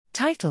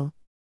Title: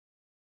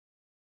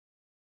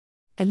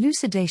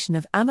 Elucidation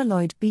of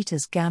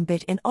Amyloid-Beta's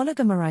Gambit in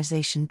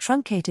Oligomerisation.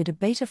 Truncated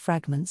Aβ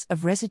fragments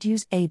of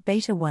residues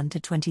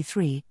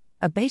Aβ1-23,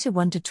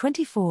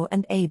 Aβ1-24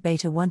 and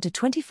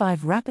Aβ1-25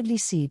 rapidly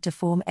seed to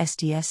form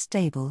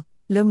SDS-stable,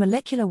 low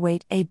molecular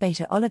weight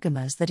Aβ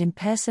oligomers that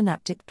impair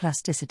synaptic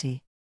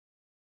plasticity.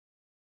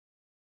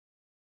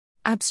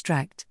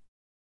 Abstract: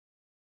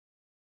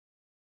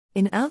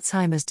 In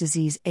Alzheimer's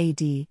disease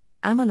AD,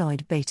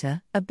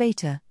 amyloid-beta,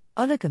 Aβ,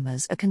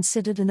 oligomers are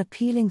considered an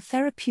appealing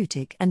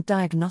therapeutic and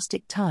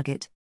diagnostic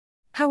target.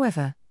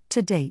 However,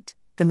 to date,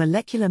 the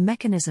molecular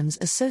mechanisms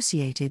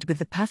associated with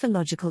the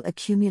pathological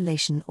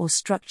accumulation or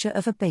structure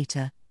of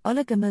Aβ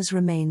oligomers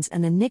remains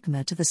an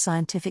enigma to the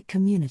scientific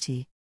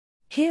community.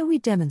 Here we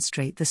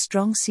demonstrate the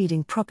strong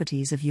seeding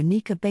properties of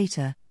unique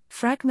Aβ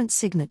fragment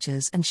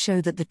signatures and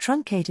show that the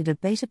truncated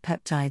Aβ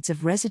peptides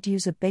of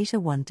residues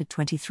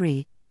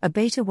Aβ1-23,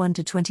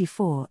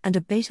 Aβ1-24 and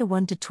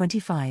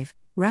Aβ1-25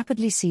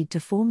 rapidly seed to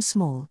form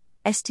small,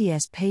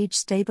 SDS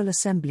page-stable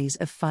assemblies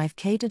of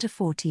 5K to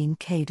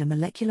 14K to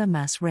molecular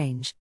mass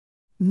range.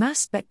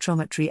 Mass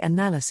spectrometry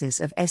analysis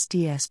of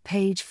SDS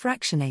page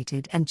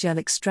fractionated and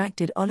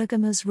gel-extracted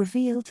oligomers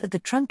revealed that the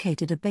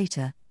truncated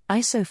Aβ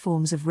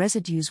isoforms of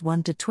residues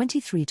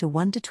 1-23 to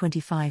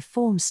 1-25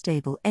 form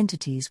stable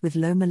entities with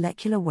low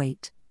molecular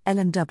weight,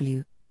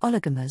 LMW,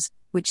 oligomers,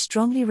 which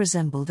strongly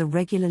resemble the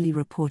regularly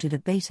reported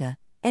Aβ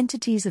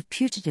entities of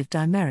putative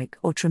dimeric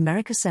or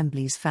trimeric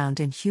assemblies found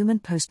in human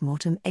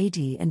postmortem AD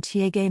and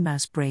Tag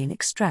mouse brain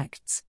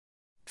extracts.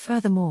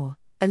 Furthermore,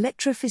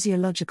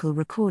 electrophysiological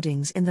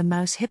recordings in the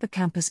mouse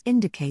hippocampus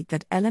indicate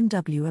that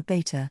LMW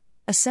Aβ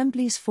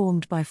assemblies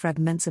formed by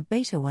fragments of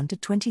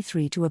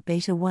Aβ1-23 to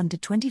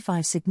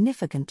Aβ1-25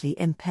 significantly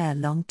impair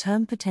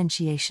long-term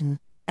potentiation,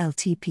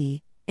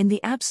 LTP, in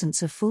the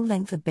absence of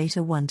full-length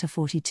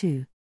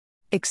Aβ1-42.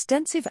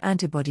 Extensive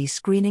antibody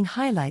screening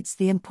highlights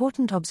the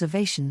important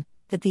observation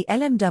that the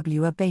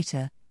LMW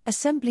Aβ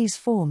assemblies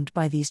formed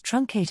by these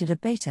truncated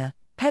Aβ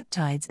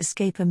peptides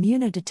escape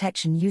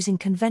immunodetection using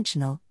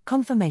conventional,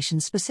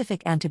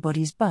 conformation-specific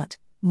antibodies but,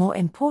 more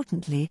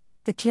importantly,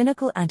 the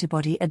clinical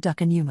antibody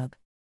aducanumab.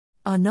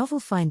 Our novel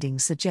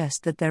findings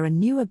suggest that there are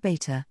new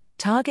Aβ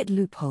target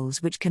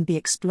loopholes which can be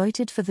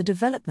exploited for the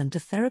development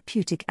of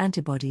therapeutic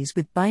antibodies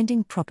with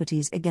binding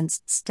properties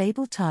against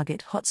stable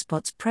target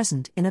hotspots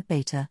present in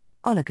Aβ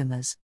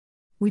oligomers.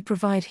 We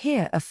provide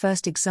here a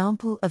first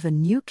example of a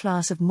new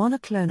class of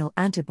monoclonal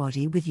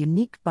antibody with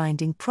unique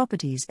binding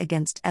properties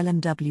against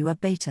LMW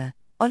Aβ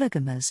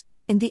oligomers,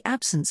 in the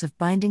absence of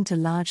binding to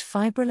large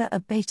fibrillar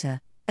Aβ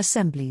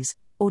assemblies,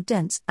 or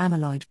dense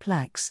amyloid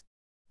plaques.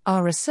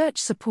 Our research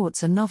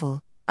supports a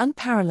novel,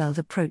 unparalleled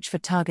approach for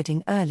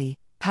targeting early,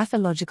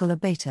 pathological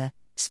Aβ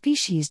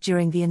species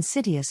during the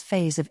insidious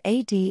phase of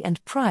AD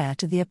and prior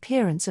to the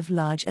appearance of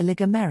large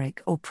oligomeric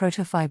or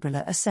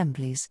protofibrillar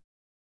assemblies.